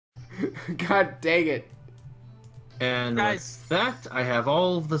God dang it. And Guys. with that, I have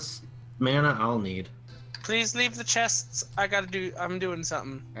all of the mana I'll need. Please leave the chests. I'm doing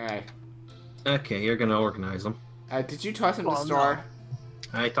something. Alright. Okay, you're gonna organize them. Did you toss him the Well, star?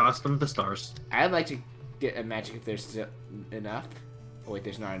 no. I tossed them the stars. I'd like to get a magic if there's still enough. Oh wait,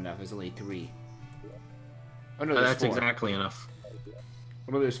 there's not enough. There's only 3. Oh no, there's That's 4. exactly enough.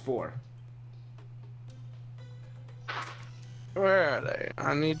 Oh no, there's 4. Where are they?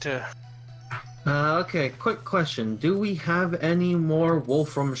 I need to... Okay, quick question. Do we have any more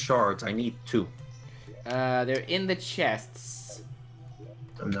Wolfram shards? I need 2. They're in the chests.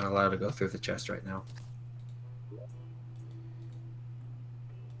 I'm not allowed to go through the chest right now.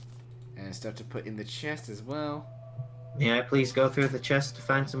 And stuff to put in the chest as well. May I please go through the chest to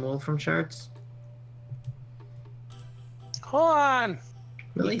find some Wolfram shards? Hold on.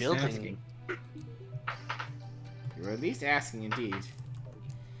 Really Building. asking. You're at least asking, indeed.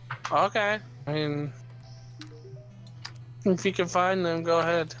 Okay. I mean, if you can find them, go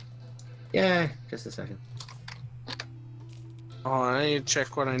ahead. Yeah, just a second. Oh, I need to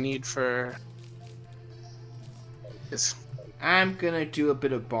check what I need for this. I'm gonna do a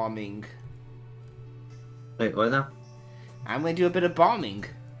bit of bombing. Wait, what now? I'm gonna do a bit of bombing.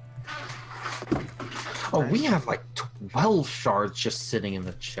 Oh, we have like 12 shards just sitting in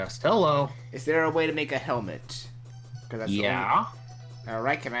the chest. Hello. Is there a way to make a helmet? 'Cause that's Yeah.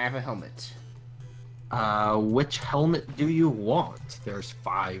 Alright, can I have a helmet? Which helmet do you want? There's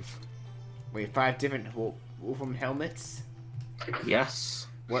 5. Wait, 5 different Wolfram helmets? Yes.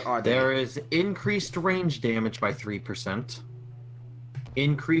 What are There they? is increased range damage by 3%.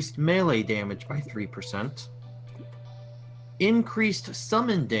 Increased melee damage by 3%. Increased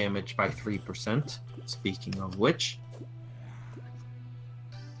summon damage by 3%. Speaking of which.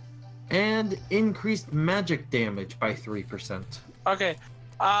 And increased magic damage by 3%. Okay.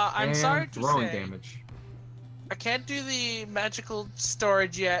 I'm and sorry to throwing say, damage. I can't do the magical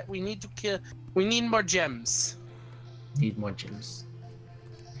storage yet. We need to kill. We need more gems. Need more gems.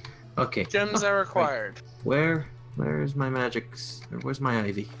 Okay. Gems are required. Where is my magic? Where's my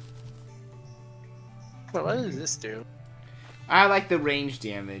ivy? What does this do? I like the range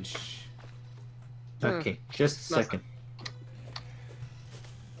damage. Okay, just a second.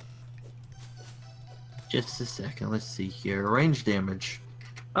 Just a second. Let's see here. Range damage.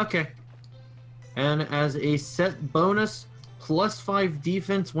 Okay. And as a set bonus, +5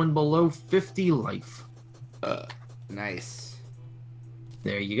 defense when below 50 life. Nice.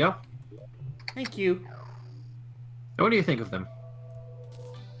 There you go. Thank you. Now, what do you think of them?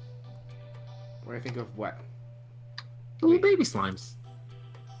 What do I think of what? Little Wait. baby slimes.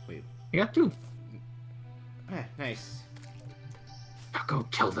 Wait. I got 2. Ah, nice. Now go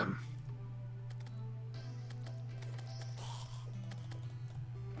kill them.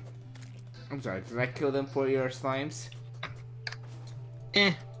 I'm sorry, did I kill them for your slimes?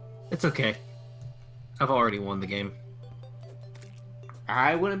 It's okay. I've already won the game.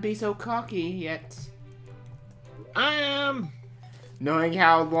 I wouldn't be so cocky yet. I am. Knowing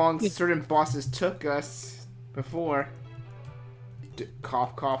how long certain bosses took us before.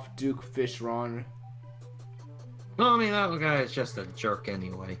 Cough, cough, Duke, Fish, Ron. Well, I mean, that guy is just a jerk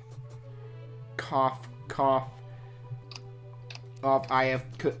anyway. Cough, cough. Eye of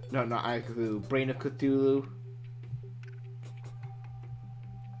no, not Eye of Cthulhu. Brain of Cthulhu.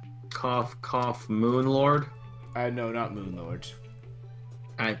 Cough, cough, Moonlord. No, not Moonlord.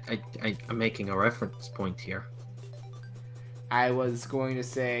 I'm making a reference point here. I was going to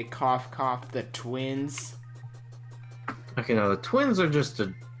say cough, cough, the twins. Okay, now the twins are just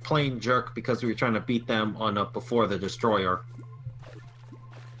a plain jerk because we were trying to beat them on up before the destroyer.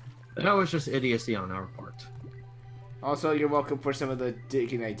 That was just idiocy on our part. Also, you're welcome for some of the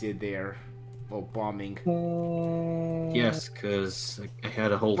digging I did there. Well, bombing. Yes, because I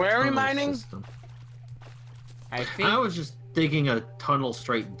had a whole Where are we tunnel mining? system. I think I was just digging a tunnel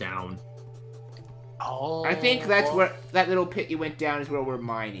straight down. Oh. I think that's where that little pit you went down is where we're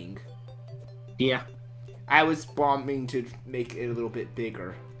mining. Yeah. I was bombing to make it a little bit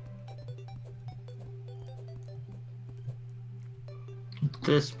bigger. At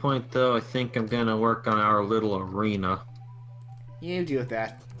this point, though, I think I'm gonna work on our little arena. You deal with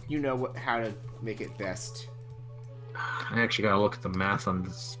that. You know how to make it best. I actually gotta look at the math on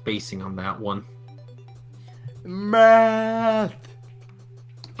the spacing on that one. Math!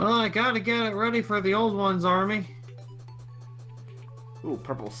 Well, I gotta get it ready for the old one's army. Ooh,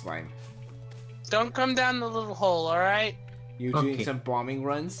 purple slime. Don't come down the little hole, alright? You Okay. doing some bombing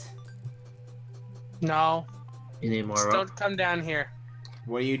runs? No. You need more Just rope? don't come down here.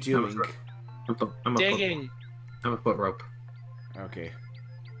 What are you doing? I'm gonna Digging. put rope. Okay.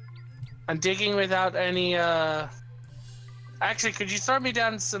 I'm digging without any, Actually, could you throw me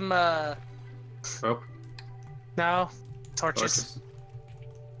down some, Rope. No? Torches. Torches.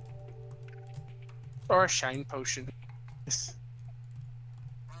 Or a shine potion.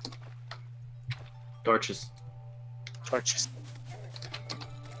 Torches. Torches.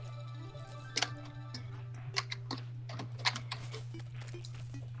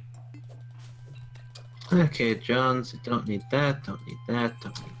 Okay, Johns, don't need that, don't need that,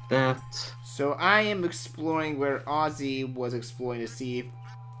 don't need that. So I am exploring where Ozzy was exploring to see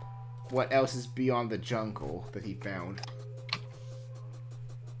what else is beyond the jungle that he found.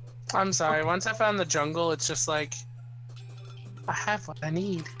 I'm sorry, once I found the jungle, it's just like, I have what I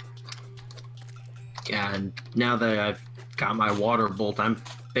need. Yeah, and now that I've got my water bolt, I'm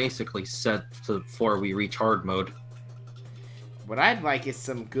basically set before we reach hard mode. What I'd like is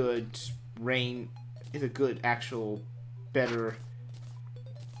some good is a good actual better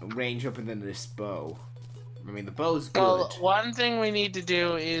range weapon than this bow. I mean, the bow's good. Well, one thing we need to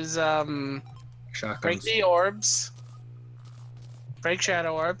do is Shotguns. break the orbs. Break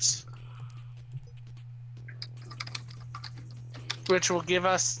shadow orbs. Which will give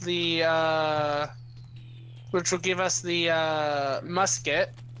us the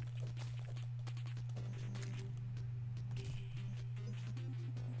musket.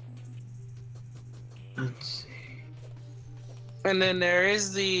 Let's see. And then there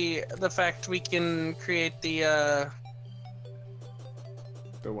is the fact we can create the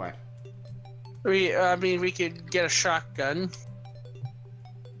what? we could get a shotgun.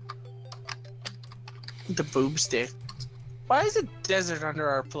 The boomstick. Why is it desert under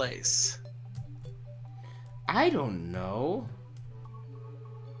our place? I don't know.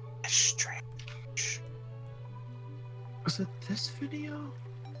 Strange. Was it this video?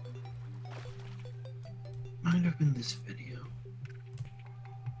 Might have been this video.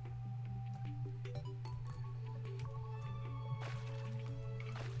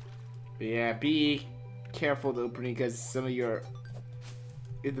 But yeah, be careful though, because some of your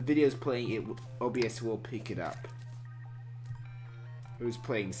if the video's playing, OBS will pick it up. Who's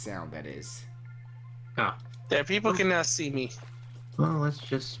playing sound? That is. Oh. Yeah, people can now see me. Well, let's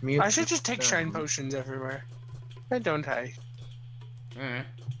just mute. I should just take shine potions everywhere. Why don't I?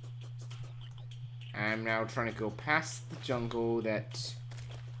 I'm now trying to go past the jungle that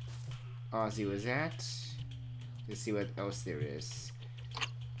Ozzy was at to see what else there is.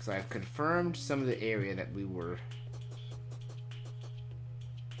 Because I've confirmed some of the area that we were.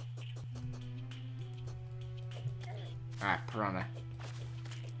 Ah, piranha.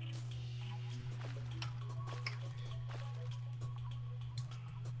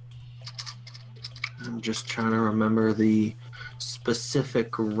 I'm just trying to remember the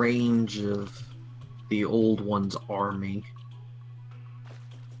specific range of the old one's army.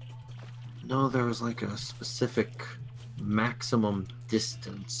 No, there was like a specific maximum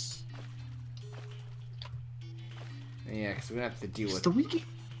distance. Yeah, because we're gonna have to deal with.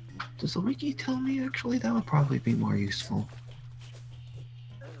 Does the wiki tell me actually? That would probably be more useful.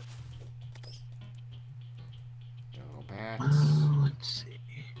 Oh, bats. Let's see.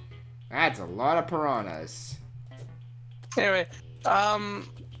 That's a lot of piranhas. Anyway,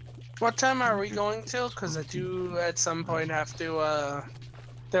 what time are we going till? Because I do at some point have to,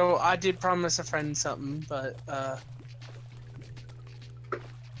 though I did promise a friend something, but,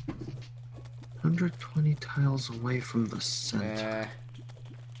 120 tiles away from the center.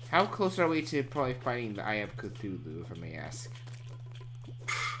 How close are we to probably fighting the Eye of Cthulhu, if I may ask?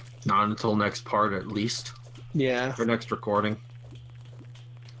 Not until next part, at least. yeah. For next recording.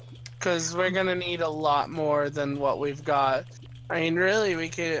 Because we're gonna need a lot more than what we've got. I mean, really,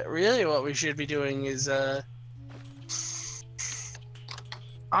 what we should be doing is,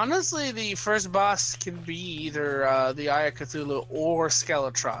 honestly, the first boss can be either, the Eye of Cthulhu or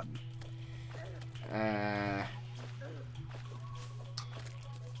Skeletron.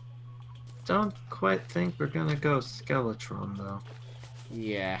 Don't quite think we're gonna go Skeletron, though.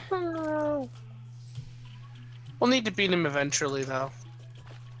 Yeah. We'll need to beat him eventually, though.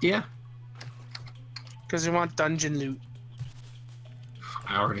 Yeah. Because we want dungeon loot.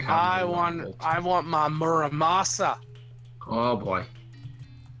 I already have I want my Muramasa Oh boy.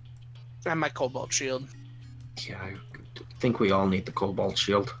 and my Cobalt Shield. Yeah, I think we all need the Cobalt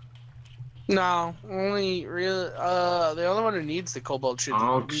Shield. No, only real. The only one who needs the Cobalt Shield.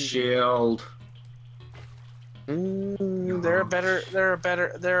 Ankh Shield. There are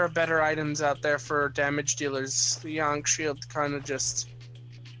better items out there for damage dealers. The Ankh Shield kind of just.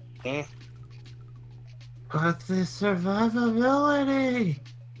 Eh. But the survivability.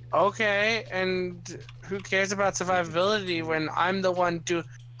 Okay, and who cares about survivability when I'm the one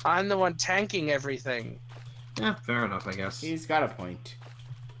I'm the one tanking everything. Yeah, fair enough, I guess. He's got a point.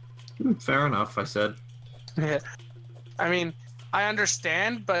 Fair enough, I said. I mean, I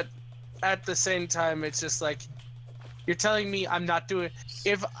understand, but at the same time, it's just like you're telling me I'm not doing.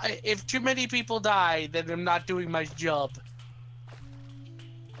 If too many people die, then I'm not doing my job.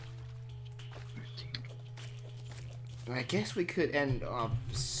 I guess we could end off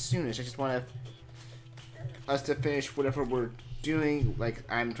soonish. I just want us to finish whatever we're doing. Like,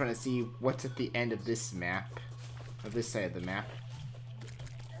 I'm trying to see what's at the end of this map. Of this side of the map.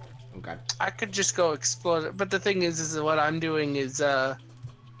 Oh god. I could just go explore it, but the thing is what I'm doing is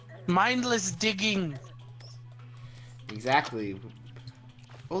mindless digging. Exactly.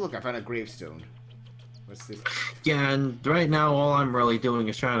 Oh look, I found a gravestone. What's this? Yeah, and right now all I'm really doing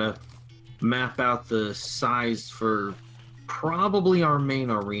is trying to map out the size for probably our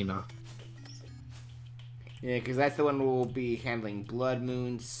main arena. Yeah, because that's the one where we'll be handling blood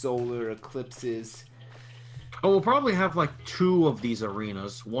moons, solar eclipses. Oh, we'll probably have like 2 of these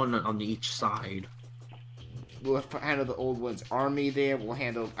arenas, one on each side. We'll handle the old one's army there. We'll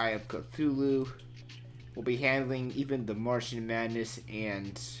handle Eye of Cthulhu. We'll be handling even the Martian Madness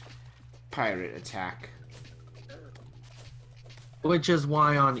and Pirate Attack. Which is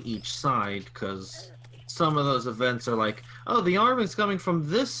why on each side, because some of those events are like, oh, the army's coming from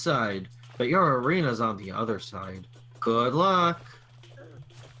this side, but your arena's on the other side. Good luck.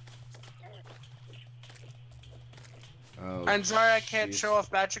 Oh, I'm sorry I can't jeez. show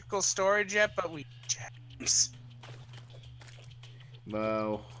off magical storage yet, but we gems.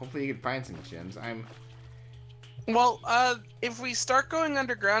 Well, hopefully you can find some gems. Well, if we start going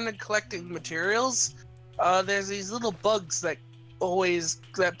underground and collecting materials, there's these little bugs that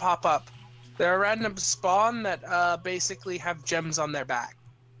pop up. They're a random spawn that basically have gems on their back,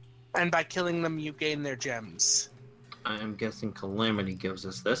 and by killing them, you gain their gems. I am guessing Calamity gives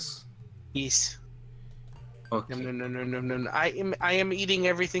us this. Yes. Okay. No. I am eating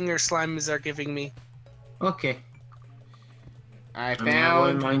everything your slimes are giving me. Okay. I I'm not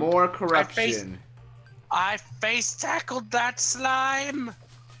found going more corruption. I face tackled that slime.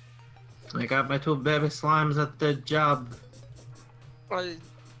 I got my 2 baby slimes at the job. Well,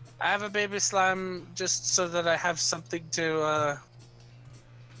 I have a baby slime just so that I have something to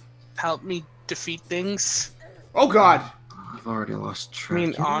help me defeat things. Oh god! I've already lost I track.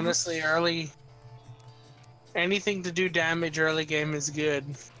 mean, honestly, anything to do damage early game is good.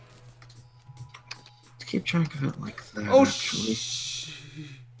 Keep track of it like that. Oh actually.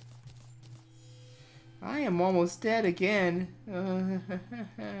 I am almost dead again. Oh.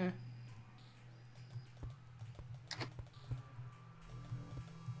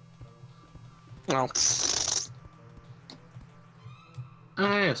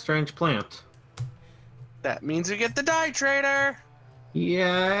 Hey, a strange plant. That means we get the dye trader. Yay!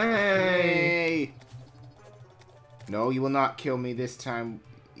 Yay! No, you will not kill me this time.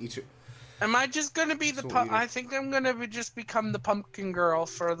 Am I just gonna be the? Soul Eater. I think I'm gonna just become the pumpkin girl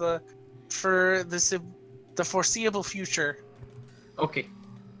for the foreseeable future. Okay.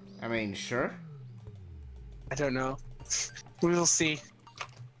 I mean, sure. I don't know. We will see.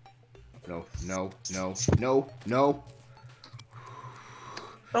 No.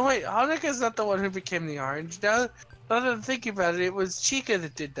 Oh wait, Hanukkah is not the one who became the orange. Now that I'm thinking about it, it was Chica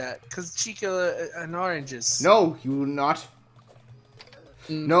that did that, because Chica and oranges. No, you will not.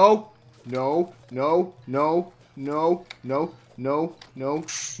 Mm. No.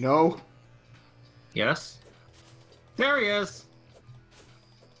 Yes? There he is!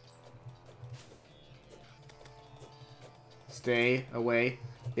 Stay away.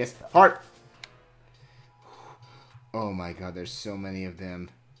 Yes, heart! Oh my god, there's so many of them.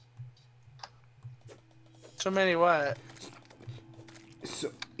 So many what?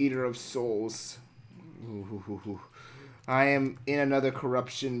 So, Eater of Souls. Ooh. I am in another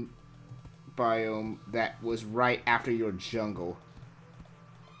corruption biome that was right after your jungle.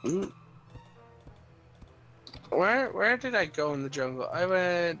 Mm. Where did I go in the jungle? I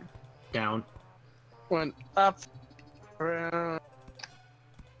went up, around.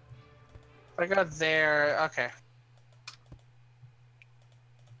 I got there. Okay.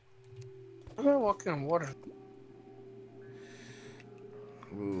 I'm gonna walk in water.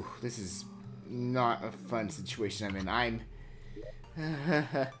 Ooh, this is not a fun situation I'm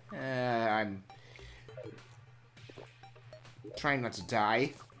in. I'm trying not to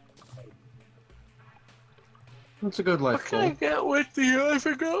die. That's a good life What can I goal. get with the? I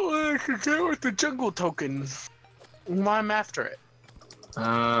forgot what I could get with the jungle token. I'm after it.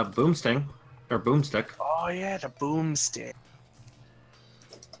 Boomsting. Or boomstick. Oh yeah, the boomstick.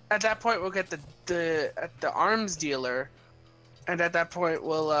 At that point, we'll get the arms dealer, And at that point,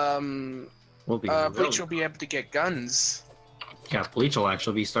 we'll Bleach will be able to get guns. Yeah, Bleach will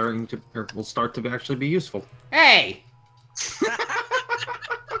actually be will start to actually be useful. Hey!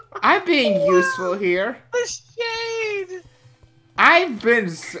 I'm being useful here. The shade! I've been...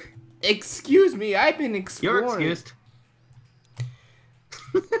 Excuse me, I've been exploring. You're excused.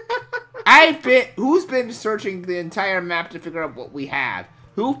 Who's been searching the entire map to figure out what we have?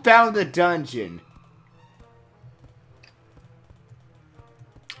 Who found the dungeon?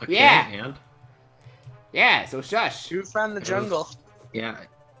 Okay, Yeah. And? Yeah, so shush. Who found the jungle? Yeah.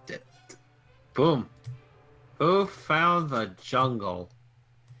 Boom. Who found the jungle?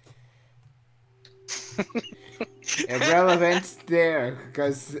 Irrelevant there,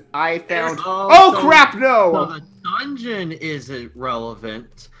 because I found... Oh, Oh, crap, no! So the dungeon isn't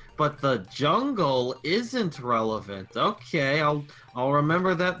relevant, but the jungle isn't relevant. Okay, I'll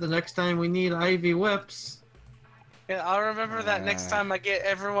remember that the next time we need Ivy Whips. Yeah, I'll remember that next time I get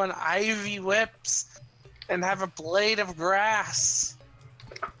everyone Ivy Whips and have a blade of grass.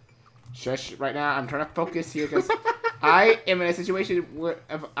 Shush, right now, I'm trying to focus here, because I am in a situation where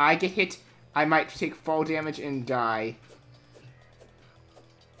if I get hit, I might take fall damage and die.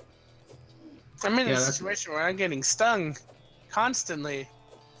 I'm in a situation where I'm getting stung constantly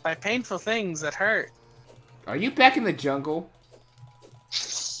by painful things that hurt. Are you back in the jungle?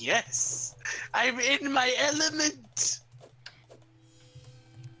 Yes, I'm in my element.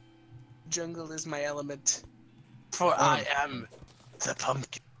 Jungle is my element, for I am the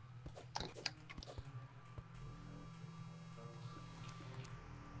pumpkin.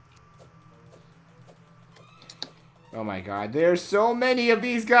 Oh my god, there's so many of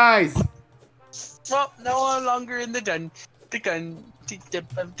these guys! Well, no longer in the thing.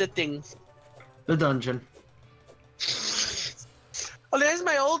 The dungeon. Oh, there's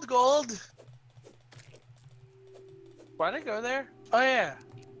my old gold. Why'd I go there? Oh yeah.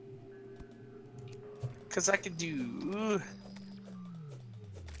 Cause I could do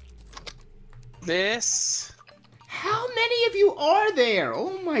this. How many of you are there?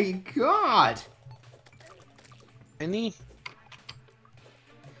 Oh my god! Any?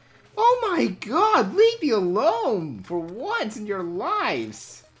 Oh my god, leave me alone for once in your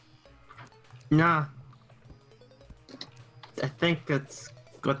lives. Nah. I think that's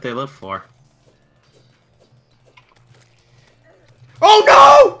what they live for.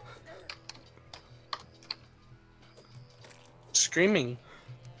 Oh Screaming.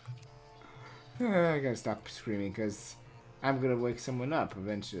 no! I gotta stop screaming because I'm gonna wake someone up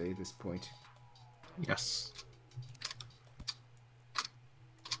eventually at this point. Yes.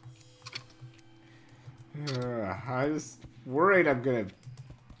 I was worried I'm gonna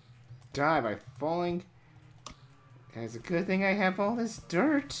die by falling. It's a good thing I have all this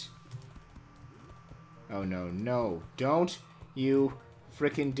dirt. Oh no, no. Don't you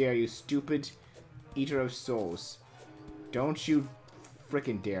frickin' dare, you stupid eater of souls. Don't you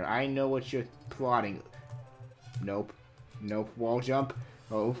frickin' dare. I know what you're plotting. Nope. Nope. Wall jump.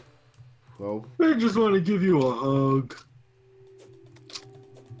 Oh. Oh. I just want to give you a hug.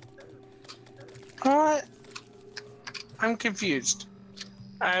 What? I'm confused.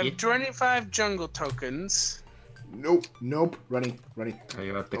 I have Yeah. 25 jungle tokens. Nope. Nope. Running. Running. Are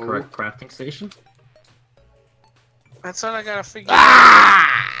you at the correct crafting station? That's what I gotta figure out.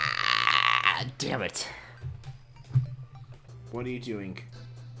 Ah! Damn it. What are you doing?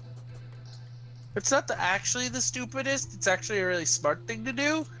 It's not actually the stupidest. It's actually a really smart thing to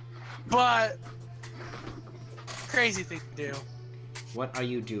do. But crazy thing to do. What are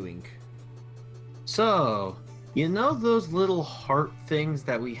you doing? So, you know those little heart things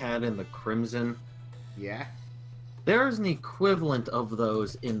that we had in the Crimson? Yeah? There's an equivalent of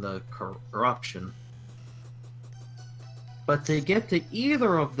those in the Corruption. But to get to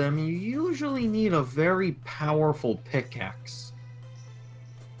either of them, you usually need a very powerful pickaxe.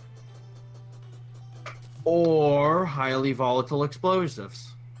 Or highly volatile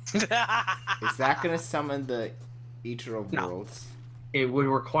explosives. Is that gonna summon the Eater of No. Worlds? It would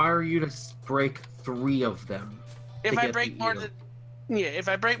require you to break 3 of them. If to I get break the more Eater. than if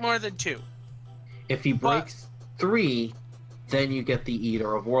I break more than 2. If he But- breaks 3, then you get the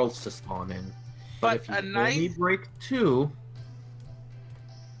Eater of Worlds to spawn in. But if you a only knife break 2,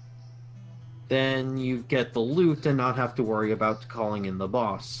 then you get the loot and not have to worry about calling in the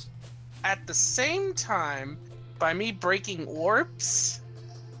boss. at the same time, by me breaking orbs,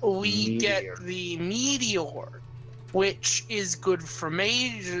 we get Meteor. the meteor, which is good for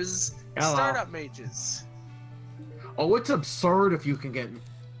mages, Hello. startup mages. Oh, it's absurd if you can get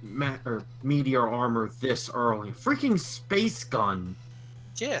meteor armor this early. Freaking space gun.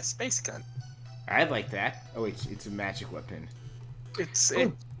 Yeah, space gun. I like that. Oh, it's a magic weapon.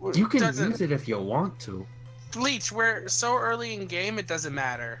 You can doesn't use it if you want to. Bleach. We're so early in game, it doesn't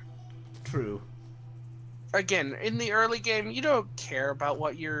matter. True. Again, in the early game, you don't care about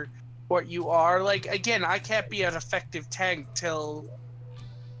what you are. Like again, I can't be an effective tank till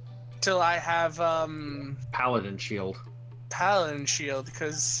I have Paladin shield. Paladin shield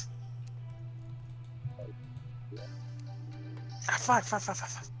because. Fuck.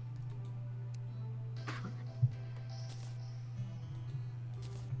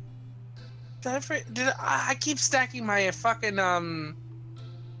 I keep stacking my fucking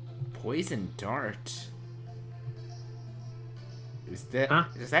Poison dart. Is that Huh?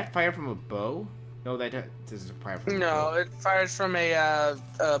 Does that fire from a bow? No, that doesn't fire from a No, bow. it fires from a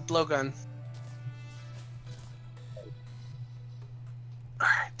blowgun.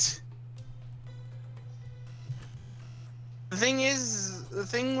 Alright. The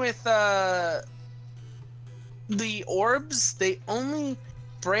thing with the orbs, they only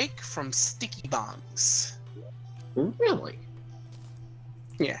break from sticky bombs. Really?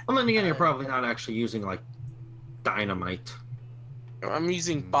 Yeah. Well, then again, you're probably not actually using like dynamite. I'm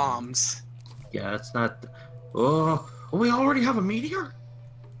using bombs. Yeah, it's not. Oh, we already have a meteor?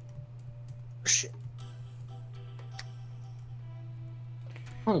 Shit.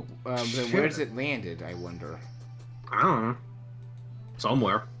 Oh, Then shit. where's it landed, I wonder? I don't know.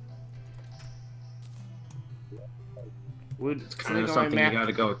 Somewhere. Would It's something kind of on my something you map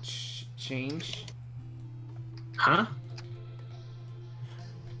gotta go. change? Huh?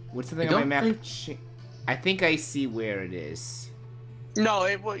 Would something I on my don't map change? I think I see where it is. No,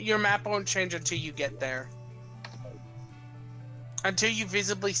 your map won't change until you get there. Until you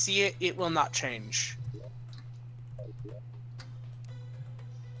visibly see it, it will not change.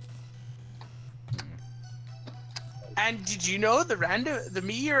 And did you know the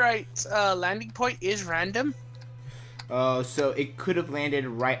meteorite landing point is random? Oh, so it could have landed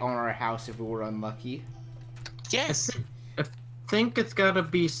right on our house if we were unlucky. Yes. I think it's gotta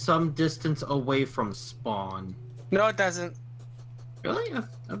be some distance away from spawn. No, it doesn't. Really?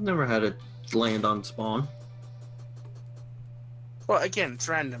 I've never had it land on spawn. Well, again, it's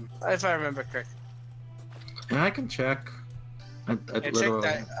random, if I remember correctly. Yeah, I can check. I Yeah, check literally.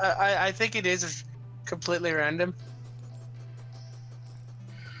 that. I think it is completely random.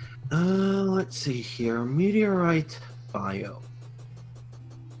 Let's see here. Meteorite bio.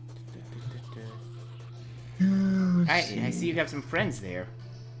 I see you have some friends there.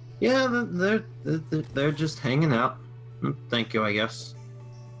 Yeah, they're just hanging out. Thank you, I guess.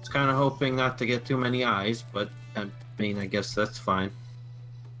 It's kind of hoping not to get too many eyes, but I mean, I guess that's fine.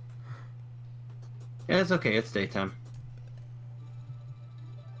 Yeah, it's okay. It's daytime.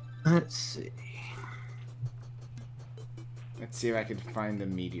 Let's see. Let's see if I can find the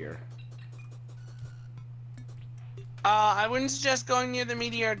meteor. I wouldn't suggest going near the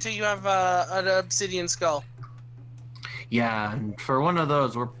meteor until you have an obsidian skull. Yeah, and for one of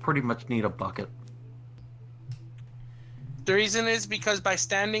those, we'll pretty much need a bucket. The reason is because by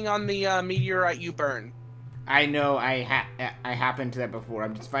standing on the meteorite, you burn. I know. I happened to that before.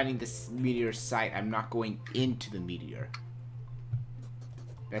 I'm just finding this meteor site. I'm not going into the meteor.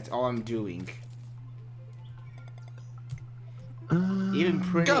 That's all I'm doing.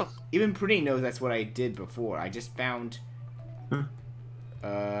 Even Pretty knows that's what I did before. I just found.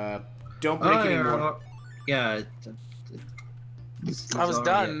 Don't break anymore. Yeah. I was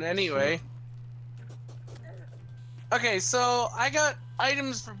done anyway. Okay, so I got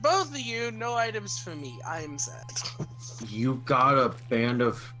items for both of you, no items for me. I am sad. You got a band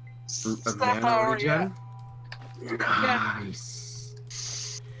of mana regen? Nice.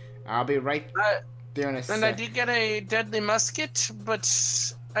 I'll be right there in a sec. And I did get a deadly musket, but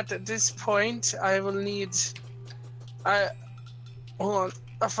at this point, I will need. Hold on.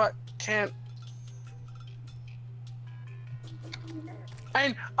 If I can't.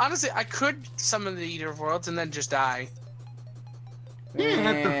 And honestly, I could summon the Eater of Worlds and then just die. Yeah,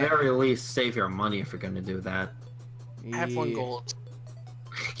 at the very least, save your money if you're gonna do that. I have 1 gold.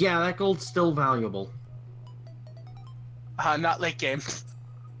 Yeah, that gold's still valuable. Not late game.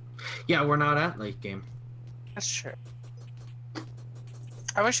 Yeah, we're not at late game. That's true.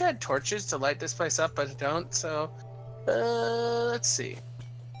 I wish I had torches to light this place up, but I don't, so... let's see.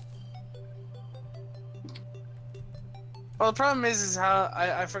 Well, the problem is how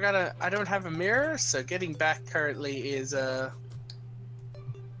I forgot I don't have a mirror, so getting back currently is Oh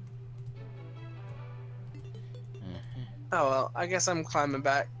well, I guess I'm climbing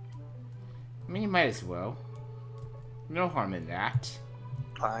back. I mean, you might as well. No harm in that,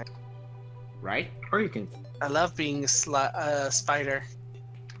 Fine. right? Or you can I love being a spider.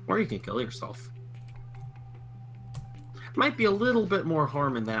 kill yourself. Might be a little bit more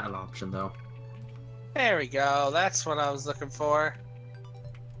harm in that option, though. There we go. That's what I was looking for.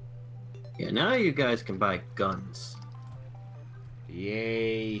 Yeah, now you guys can buy guns.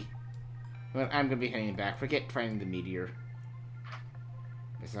 Yay. Well, I'm gonna be heading back. Forget finding the meteor.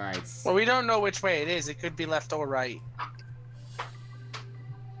 Besides... Well, we don't know which way it is. It could be left or right.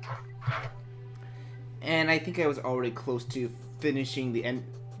 And I think I was already close to finishing the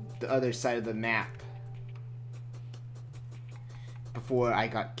other side of the map. Before I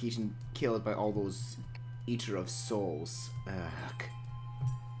got killed by all those Eater of Souls. Ugh.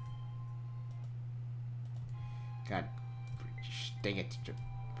 God. Dang it.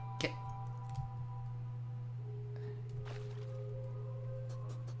 Get.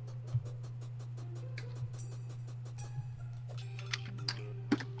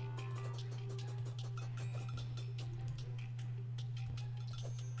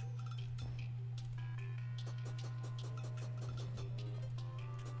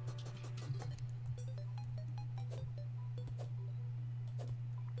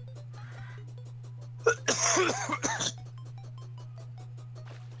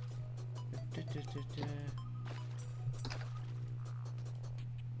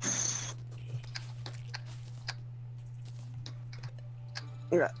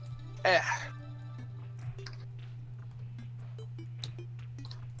 Yeah.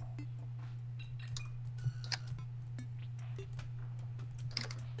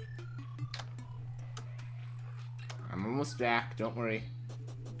 I'm almost back, don't worry.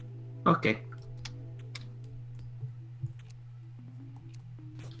 Okay.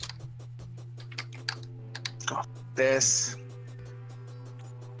 This.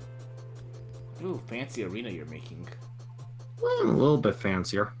 Ooh, fancy arena you're making. A little bit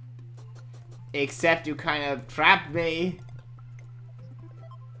fancier. Except you kind of trapped me.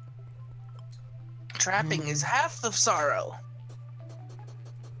 Trapping is half the sorrow.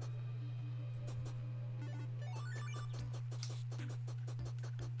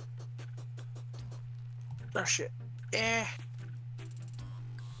 Oh shit. Eh.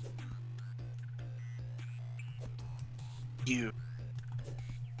 You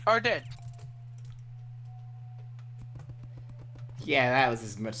are dead. Yeah, that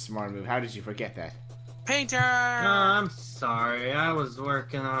was a much smarter move. How did you forget that? Painter! I'm sorry. I was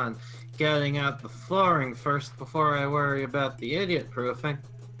working on getting out the flooring first before I worry about the idiot proofing.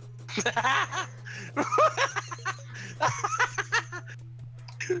 That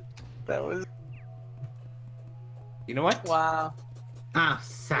was... You know what? Wow. Ah,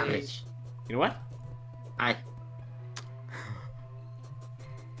 savage. You know what?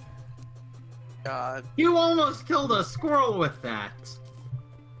 God. You almost killed a squirrel with that.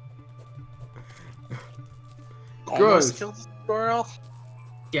 Almost killed the squirrel?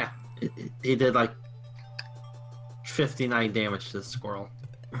 Yeah, he did like 59 damage to the squirrel.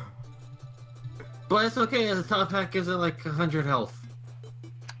 But it's okay, the top hat gives it like 100 health.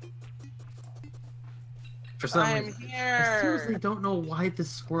 For some I'm reason. I here! seriously don't know why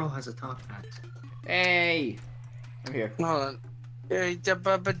this squirrel has a top hat. Hey! I'm here. Hold on. I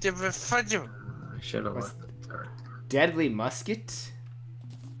should have What's- left the turret. Deadly musket?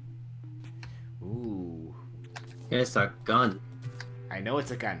 Ooh. It's a gun. I know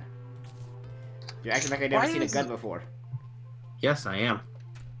it's a gun. You're acting like I've never Why seen a is gun it- before. Yes, I am.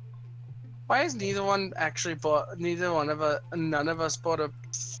 Why has neither one actually bought... None of us bought a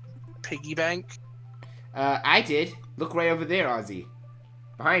piggy bank? I did. Look right over there, Ozzy.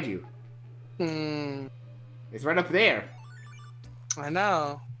 Behind you. Hmm... It's right up there. I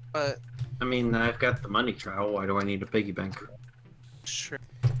know, but... I mean, I've got the money trowel. Why do I need a piggy bank? Sure.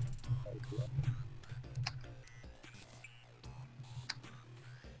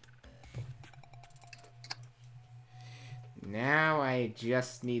 Now I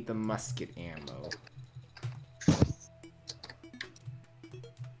just need the musket ammo.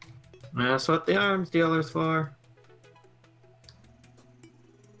 That's what the arms dealer's for.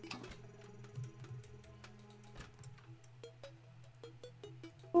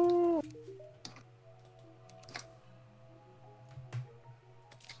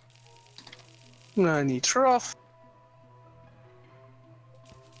 I need trough.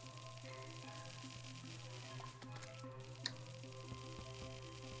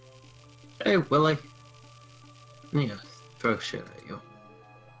 Hey, Willie. Yeah, throw shit at you.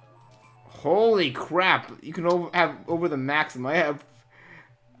 Holy crap! You can have over the maximum.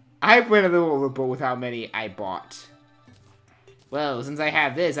 I went a little overboard with how many I bought. Well, since I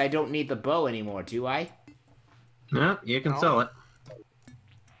have this, I don't need the bow anymore, do I? No, you can No. sell it.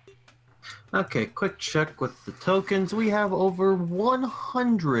 Okay, quick check with the tokens. We have over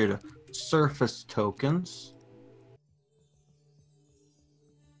 100 surface tokens.